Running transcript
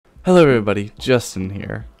Hello everybody, Justin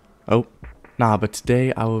here. Oh, nah, but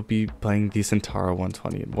today I will be playing the Centauro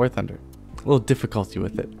 120 in War Thunder. A little difficulty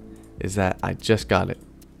with it is that I just got it,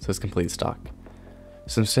 so it's complete stock.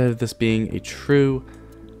 So instead of this being a true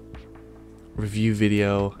review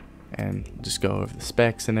video and just go over the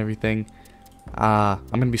specs and everything, I'm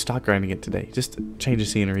gonna be stock grinding it today. Just change the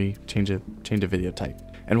scenery, change a video type.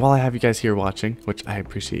 And while I have you guys here watching, which I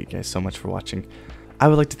appreciate you guys so much for watching, I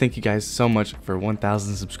would like to thank you guys so much for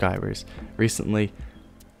 1,000 subscribers. Recently,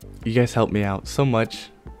 you guys helped me out so much,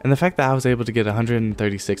 and the fact that I was able to get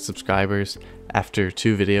 136 subscribers after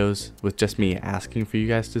 2 videos with just me asking for you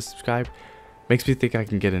guys to subscribe makes me think I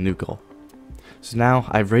can get a new goal. So now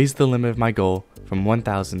I've raised the limit of my goal from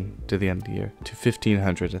 1,000 to the end of the year to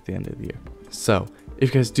 1,500 at the end of the year. So if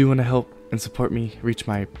you guys do want to help and support me reach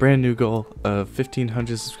my brand new goal of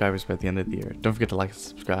 1,500 subscribers by the end of the year, don't forget to like and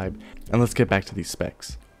subscribe, and let's get back to these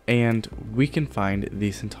specs. And we can find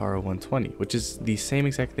the Centauro 120, which is the same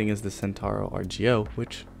exact thing as the Centauro RGO,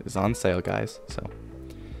 which is on sale, guys. So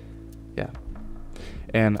yeah,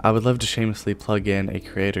 and I would love to shamelessly plug in a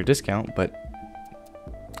creator discount, but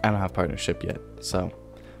I don't have partnership yet, so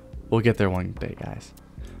we'll get there one day, guys.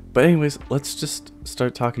 But anyways, let's just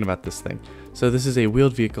start talking about this thing. So this is a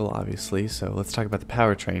wheeled vehicle, obviously, so let's talk about the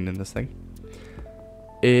powertrain in this thing.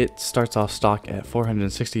 It starts off stock at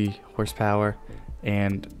 460 horsepower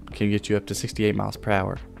and can get you up to 68 miles per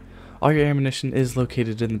hour. All your ammunition is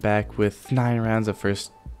located in the back with 9 rounds of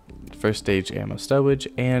first stage ammo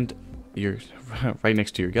stowage, and you're right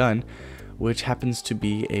next to your gun, which happens to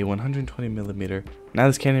be a 120mm. Now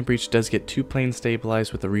this cannon breech does get 2 planes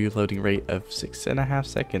stabilized with a reloading rate of 6.5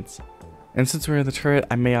 seconds. And since we're in the turret,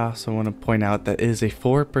 I may also want to point out that it is a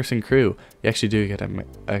 4-person crew. You actually do get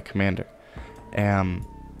a commander. And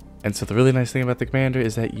so the really nice thing about the commander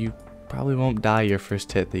is that you probably won't die your first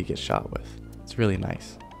hit that you get shot with. It's really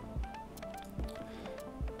nice.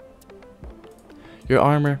 Your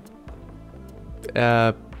armor,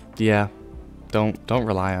 yeah, don't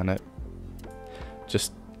rely on it.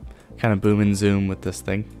 Just kind of boom and zoom with this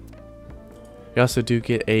thing. You also do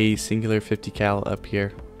get a singular 50 cal up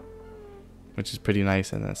here, which is pretty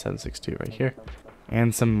nice, and then 7.62 right here,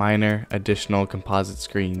 and some minor additional composite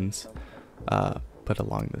screens put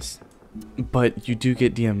along this. But you do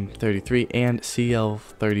get DM33 and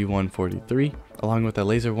CL3143, along with a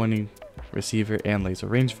laser warning receiver and laser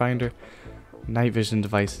rangefinder, night vision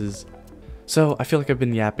devices. So I feel like I've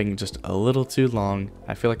been yapping just a little too long.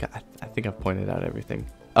 I feel like I think I've pointed out everything.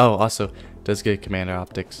 Oh, also does get commander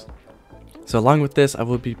optics. So along with this, I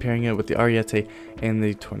will be pairing it with the Ariete and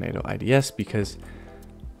the Tornado IDS because,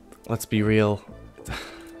 let's be real,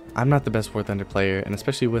 I'm not the best War Thunder player, and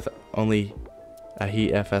especially with only a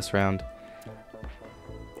Heat FS round,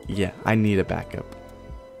 yeah, I need a backup.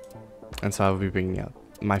 And so I will be bringing out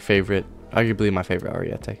my favorite, arguably my favorite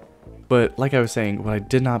Ariete. But like I was saying, what I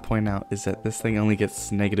did not point out is that this thing only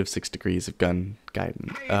gets -6 degrees of gun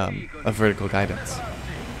guidance, of vertical guidance.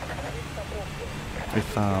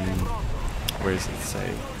 If where does it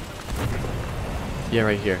say? Yeah,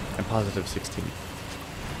 right here, and +16.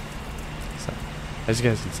 So, as you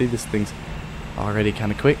guys can see, this thing's already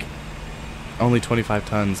kind of quick. Only 25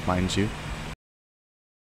 tons, mind you.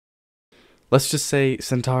 Let's just say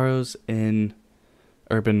Centauros in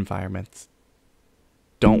urban environments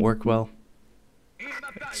don't work well.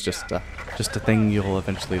 It's just a thing you'll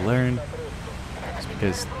eventually learn. It's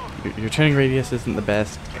because your turning radius isn't the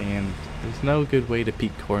best, and there's no good way to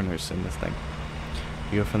peek corners in this thing.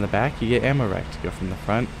 You go from the back, you get ammo wrecked. You go from the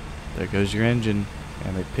front, there goes your engine,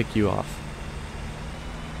 and they pick you off.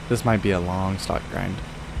 This might be a long stock grind.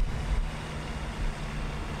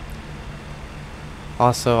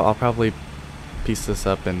 Also, I'll probably piece this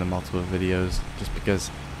up into multiple videos just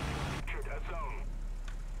because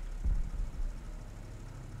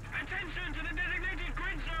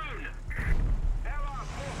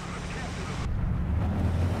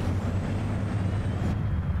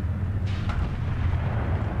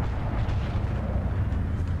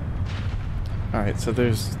Alright, so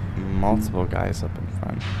there's multiple guys up in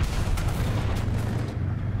front.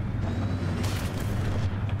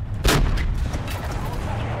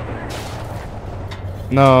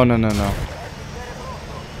 No.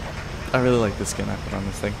 I really like the skin I put on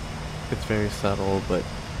this thing. It's very subtle, but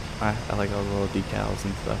I like all the little decals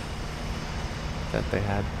and stuff that they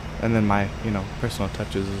had. And then my, personal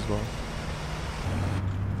touches as well.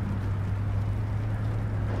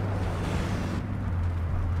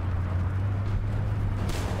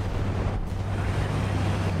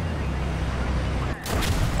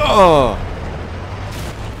 Oh!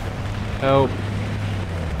 Help.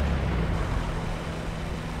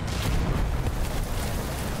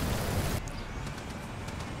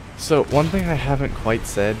 So one thing I haven't quite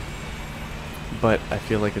said, but I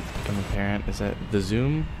feel like it's become apparent, is that the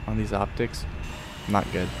zoom on these optics, not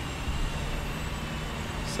good.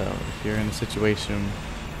 So if you're in a situation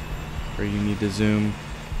where you need to zoom,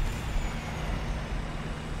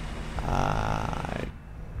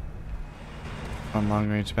 on long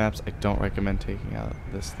range maps, I don't recommend taking out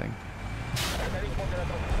this thing.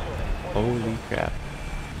 Holy crap.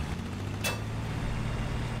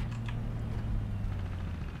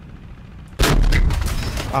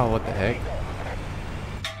 Oh, what the heck?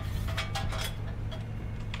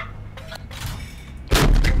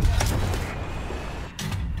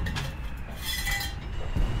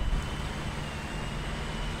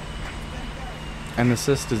 An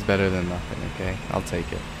assist is better than nothing, okay? I'll take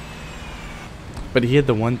it. But he had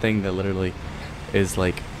the one thing that literally is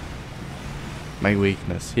like my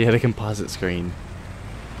weakness. He had a composite screen.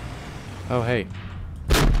 Oh, hey.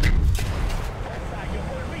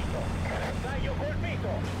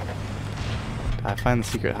 Did I find the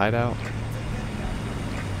secret hideout?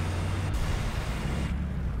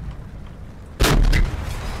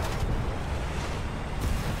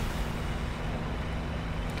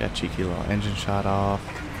 Got a cheeky little engine shot off.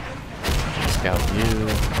 Scout view.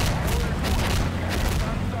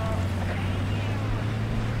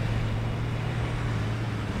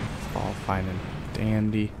 It's all fine and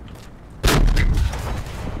dandy.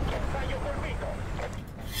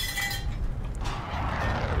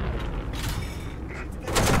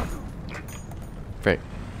 Frick.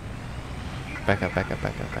 Back up, back up,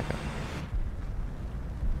 back up, back up.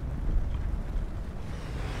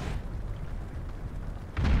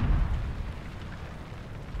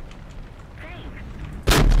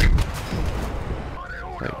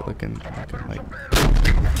 Like looking like.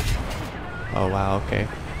 Oh wow, okay.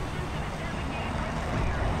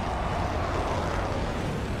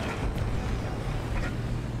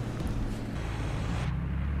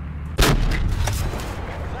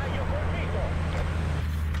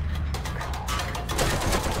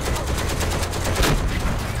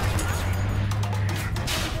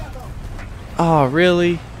 Oh,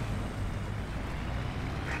 really?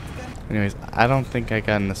 Anyways, I don't think I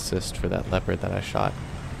got an assist for that leopard that I shot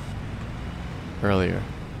earlier.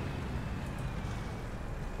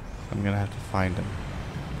 I'm gonna have to find him.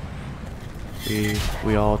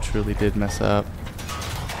 We all truly did mess up.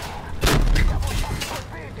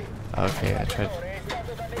 Okay, I tried.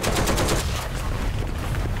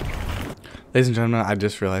 Ladies and gentlemen, I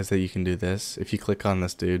just realized that you can do this. If you click on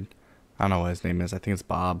this dude, I don't know what his name is. I think it's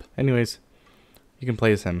Bob. Anyways, you can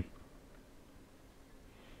play as him.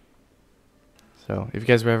 So, if you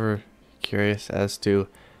guys were ever curious as to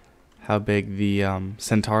how big the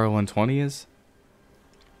Centauro 120 is,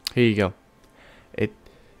 here you go.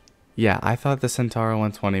 Yeah, I thought the Centauro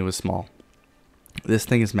 120 was small. This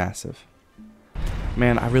thing is massive.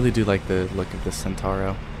 Man, I really do like the look of this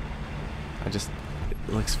Centauro. It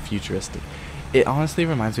looks futuristic. It honestly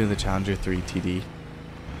reminds me of the Challenger 3 TD.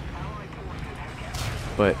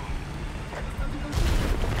 But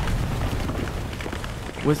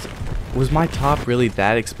was my top really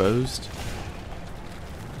that exposed?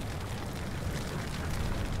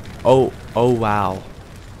 Oh wow.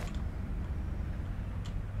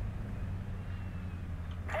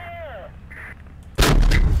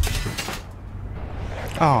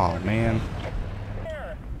 Oh man.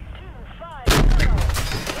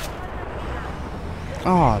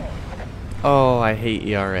 Oh, I hate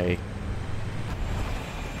ERA.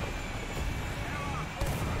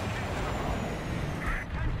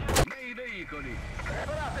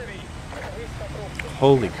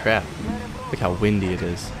 Holy crap. Look how windy it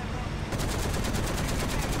is.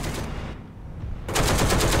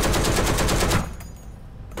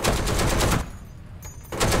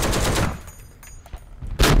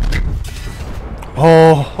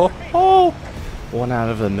 Oh, 1 out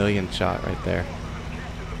of a million shot right there.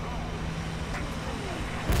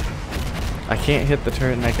 I can't hit the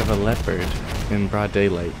turret neck of a leopard in broad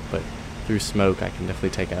daylight, but through smoke I can definitely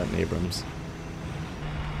take out an Abrams.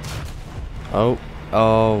 Oh,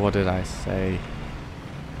 what did I say?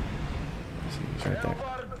 He's right there.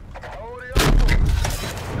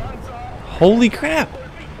 Holy crap!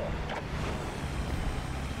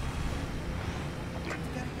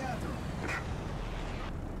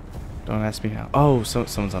 Don't ask me how. Oh,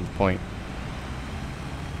 someone's on the point.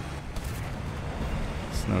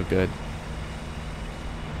 It's no good.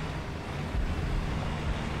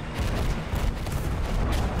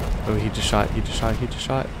 Oh, he just shot. Wait,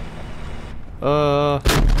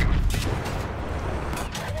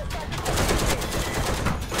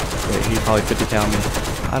 he probably 50 cal me.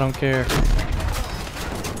 I don't care.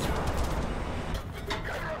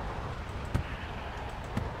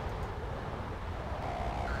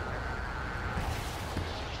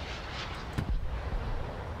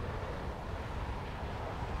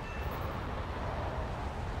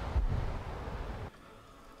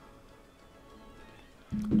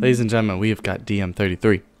 Ladies and gentlemen, we have got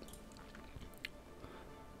DM33.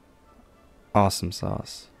 Awesome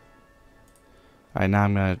sauce. Alright, now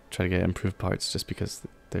I'm going to try to get improved parts just because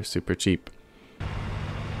they're super cheap. I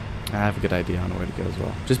have a good idea on where to go as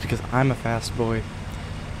well. Just because I'm a fast boy.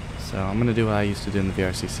 So I'm going to do what I used to do in the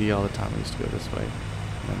VRCC all the time. I used to go this way.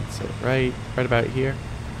 And then sit right about here,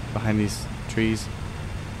 behind these trees,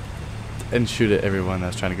 and shoot at everyone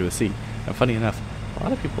that's trying to go to sea. And funny enough, a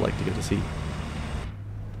lot of people like to go to sea.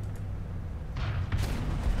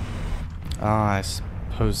 Ah, I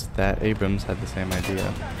suppose that Abrams had the same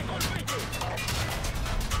idea.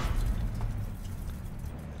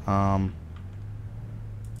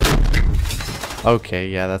 Okay,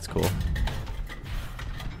 yeah, that's cool.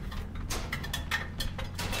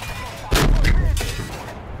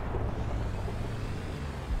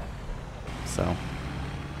 So.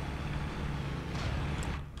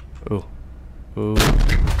 Ooh. Ooh.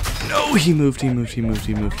 No, he moved.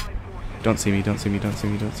 Don't see me, don't see me, don't see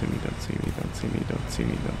me, don't see me, don't see me, don't see me, don't see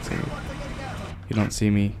me, don't see me. You don't see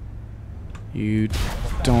me. You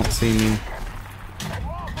don't see me.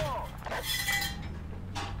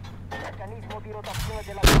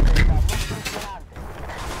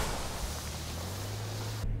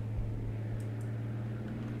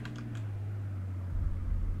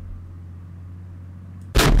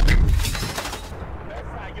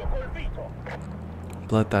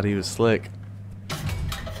 Blood thought he was slick.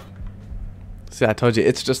 See, I told you,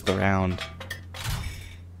 it's just the round.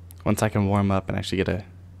 Once I can warm up and actually get a,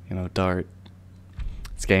 dart,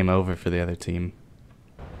 it's game over for the other team.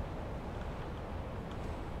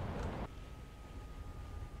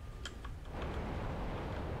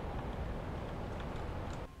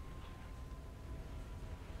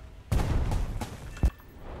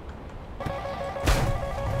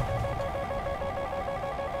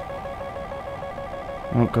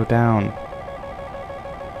 Don't go down.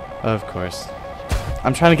 Of course.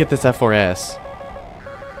 I'm trying to get this F4S.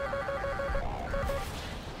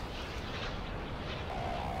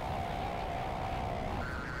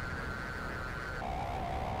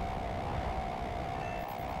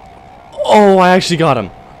 Oh, I actually got him.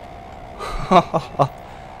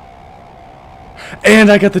 And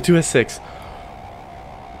I got the 2S6.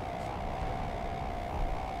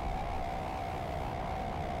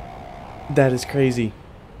 That is crazy.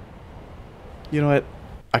 You know what?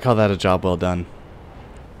 I call that a job well done.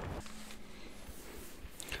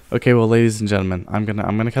 Okay, well, ladies and gentlemen, I'm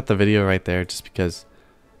gonna cut the video right there just because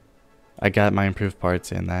I got my improved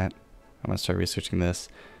parts and that. I'm gonna start researching this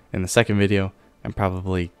in the second video and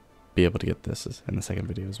probably be able to get this in the second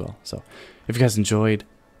video as well. So, if you guys enjoyed,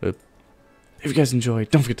 don't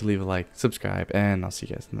forget to leave a like, subscribe, and I'll see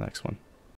you guys in the next one.